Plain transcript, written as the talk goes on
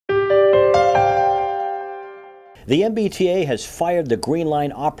The MBTA has fired the Green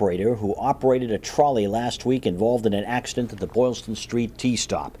Line operator who operated a trolley last week involved in an accident at the Boylston Street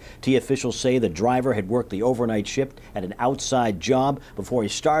T-stop. T officials say the driver had worked the overnight shift at an outside job before he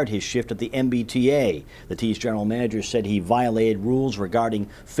started his shift at the MBTA. The T's general manager said he violated rules regarding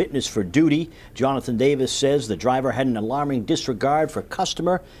fitness for duty. Jonathan Davis says the driver had an alarming disregard for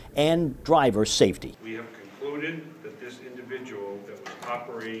customer and driver safety. We have concluded that this individual that was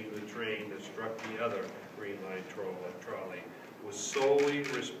operating the train that struck the other Green Line trolley was solely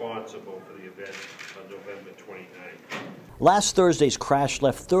responsible for the event on November 29th. Last Thursday's crash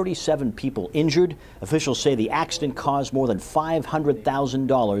left 37 people injured. Officials say the accident caused more than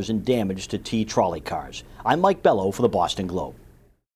 $500,000 in damage to T trolley cars. I'm Mike Bello for the Boston Globe.